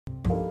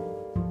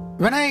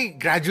When I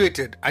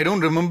graduated, I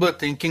don't remember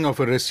thinking of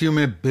a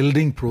resume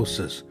building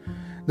process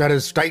that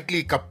is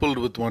tightly coupled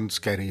with one's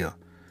career.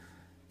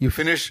 You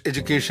finish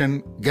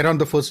education, get on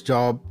the first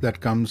job that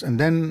comes, and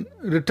then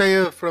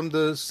retire from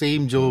the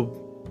same job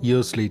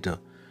years later.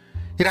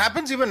 It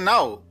happens even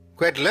now,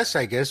 quite less,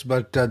 I guess,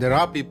 but there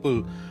are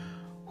people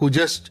who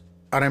just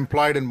are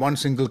employed in one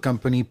single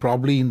company,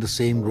 probably in the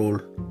same role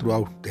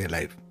throughout their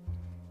life.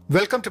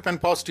 Welcome to Pen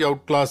Positive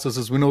Outclass. This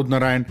is Vinod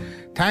Narayan.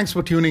 Thanks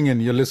for tuning in.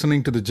 You're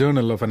listening to the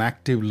Journal of an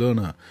Active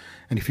Learner.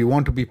 And if you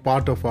want to be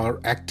part of our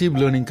active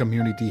learning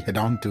community, head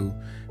on to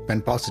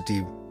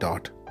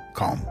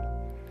penpositive.com.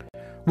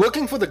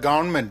 Working for the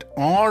government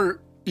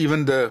or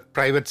even the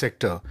private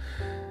sector,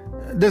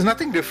 there's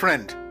nothing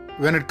different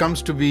when it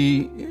comes to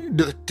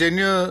the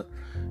tenure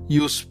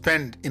you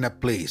spend in a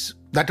place.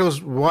 That was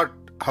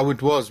how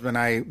it was when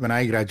I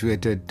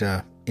graduated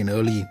in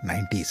early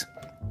 90s.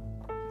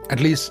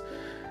 At least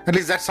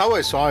that's how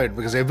I saw it,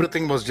 because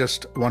everything was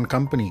just one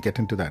company. Get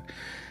into that.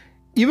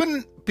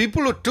 Even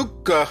people who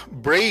took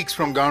breaks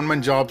from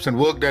government jobs and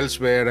worked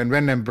elsewhere and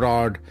went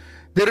abroad,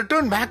 they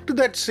returned back to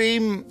that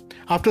same,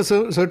 after a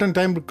certain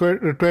time,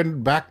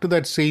 returned back to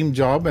that same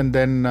job and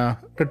then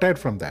retired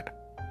from that.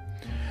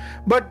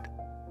 But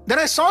then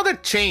I saw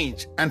that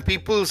change and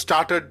people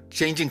started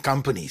changing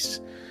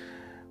companies.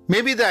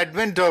 Maybe the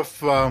advent of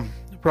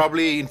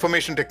probably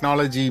information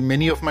technology,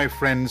 many of my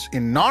friends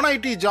in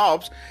non-IT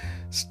jobs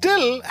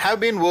still have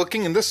been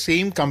working in the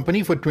same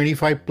company for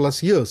 25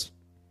 plus years.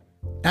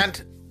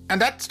 And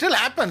that still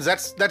happens.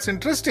 That's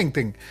interesting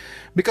thing,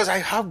 because I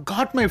have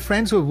got my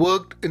friends who have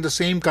worked in the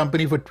same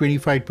company for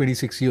 25,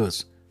 26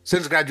 years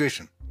since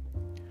graduation.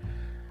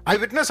 I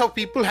witnessed how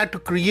people had to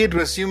create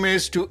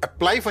resumes to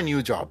apply for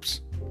new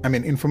jobs. I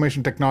mean,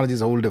 information technology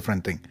is a whole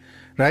different thing,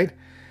 right?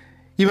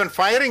 Even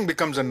firing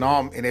becomes a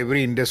norm in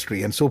every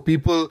industry. And so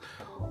people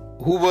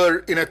who were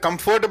in a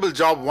comfortable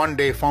job one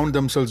day found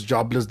themselves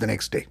jobless the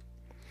next day.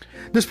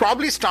 This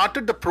probably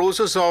started the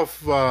process of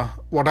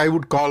what I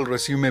would call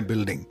resume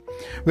building,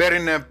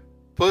 wherein a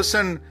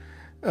person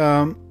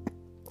writes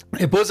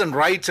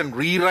and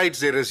rewrites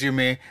their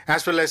resume,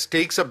 as well as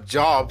takes up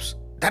jobs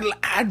that will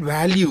add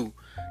value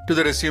to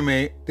the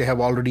resume they have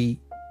already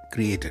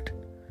created.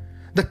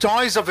 The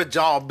choice of a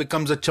job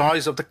becomes a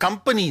choice of the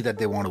company that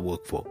they want to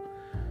work for,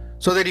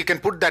 so that you can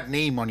put that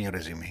name on your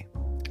resume.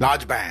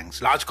 Large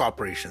banks, large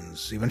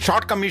corporations, even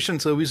short commission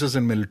services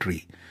in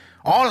military,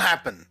 all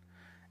happen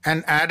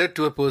and added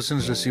to a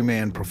person's resume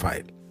and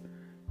profile.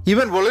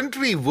 Even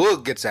voluntary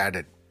work gets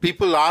added.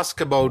 People ask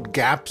about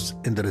gaps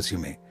in the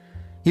resume.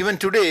 Even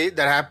today,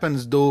 that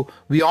happens, though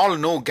we all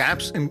know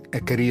gaps in a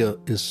career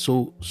is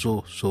so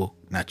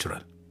natural.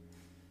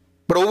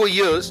 But over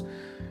years,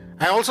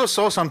 I also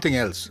saw something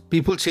else.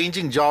 People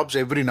changing jobs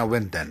every now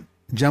and then,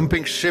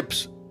 jumping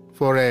ships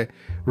for a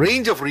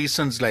range of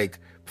reasons, like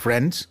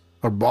friends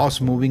or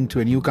boss moving to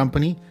a new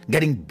company,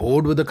 getting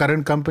bored with the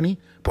current company,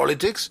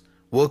 politics,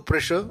 work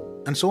pressure,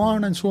 and so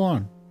on and so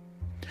on.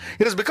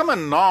 It has become a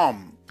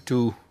norm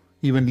to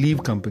even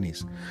leave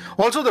companies.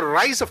 Also, the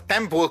rise of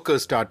temp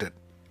workers started.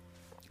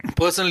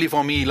 Personally,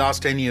 for me,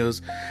 last 10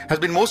 years has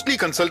been mostly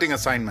consulting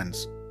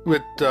assignments,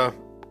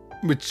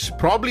 which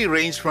probably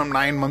ranged from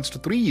 9 months to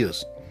 3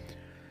 years.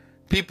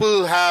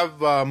 People have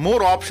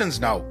more options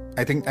now.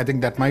 I think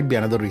that might be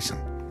another reason.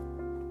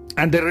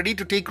 And they're ready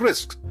to take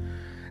risks.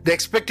 The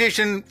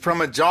expectation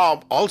from a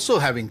job also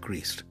have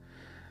increased.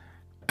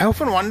 I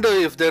often wonder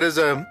if there's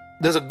a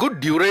good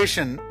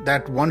duration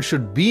that one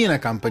should be in a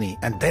company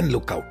and then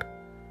look out.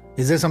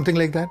 Is there something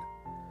like that?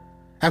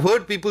 I've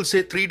heard people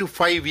say 3 to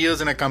 5 years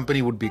in a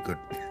company would be good.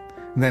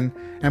 Then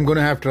I'm going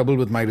to have trouble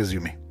with my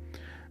resume.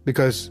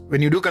 Because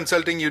when you do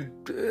consulting,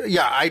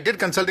 I did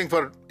consulting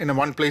in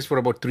one place for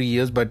about 3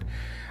 years, but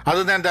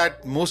other than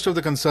that, most of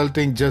the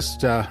consulting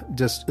just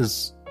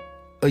is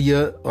a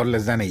year or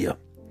less than a year.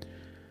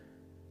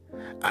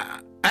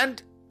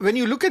 And when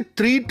you look at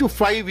 3 to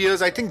 5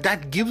 years, I think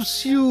that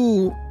gives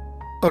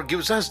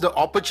us the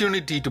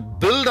opportunity to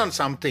build on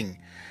something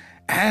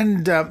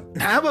and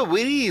have a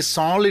very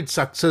solid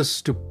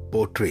success to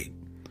portray.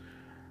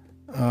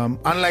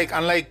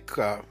 Unlike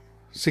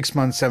 6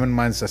 months, 7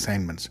 months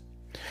assignments.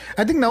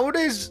 I think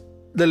nowadays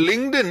the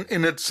LinkedIn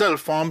in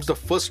itself forms the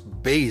first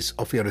base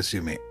of your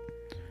resume.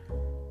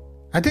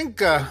 I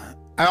think I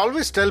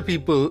always tell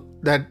people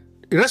that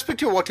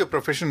irrespective of what your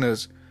profession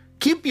is,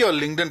 keep your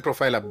LinkedIn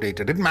profile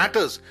updated. It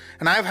matters.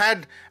 And I've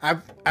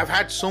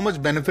had so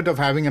much benefit of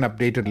having an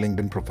updated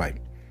LinkedIn profile.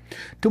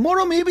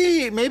 Tomorrow,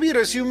 maybe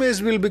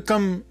resumes will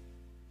become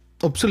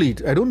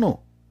obsolete. I don't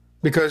know.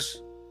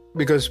 Because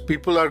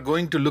people are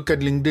going to look at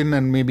LinkedIn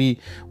and maybe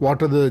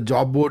what are the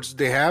job boards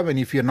they have. And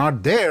if you're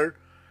not there,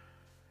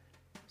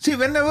 see,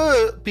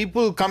 whenever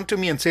people come to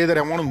me and say that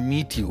I want to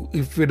meet you,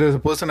 if it is a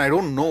person I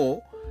don't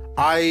know,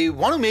 I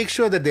want to make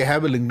sure that they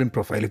have a LinkedIn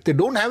profile. If they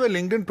don't have a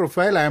LinkedIn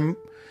profile, I'm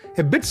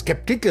a bit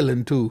skeptical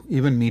into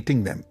even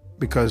meeting them,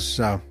 because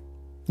I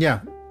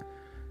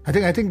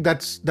think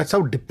that's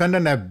how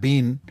dependent I've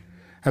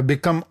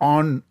become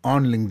on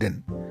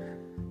LinkedIn.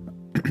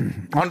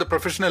 On the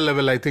professional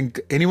level, I think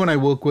anyone I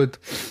work with,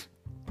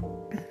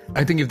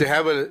 I think if they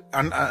have a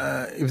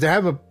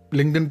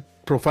LinkedIn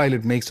profile,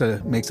 it makes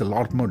a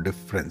lot more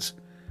difference,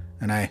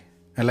 and I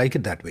like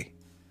it that way.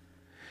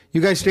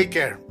 You guys take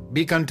care.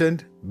 Be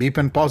content. Be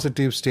pen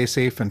positive. Stay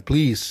safe, and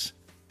please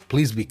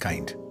be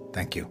kind.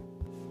 Thank you.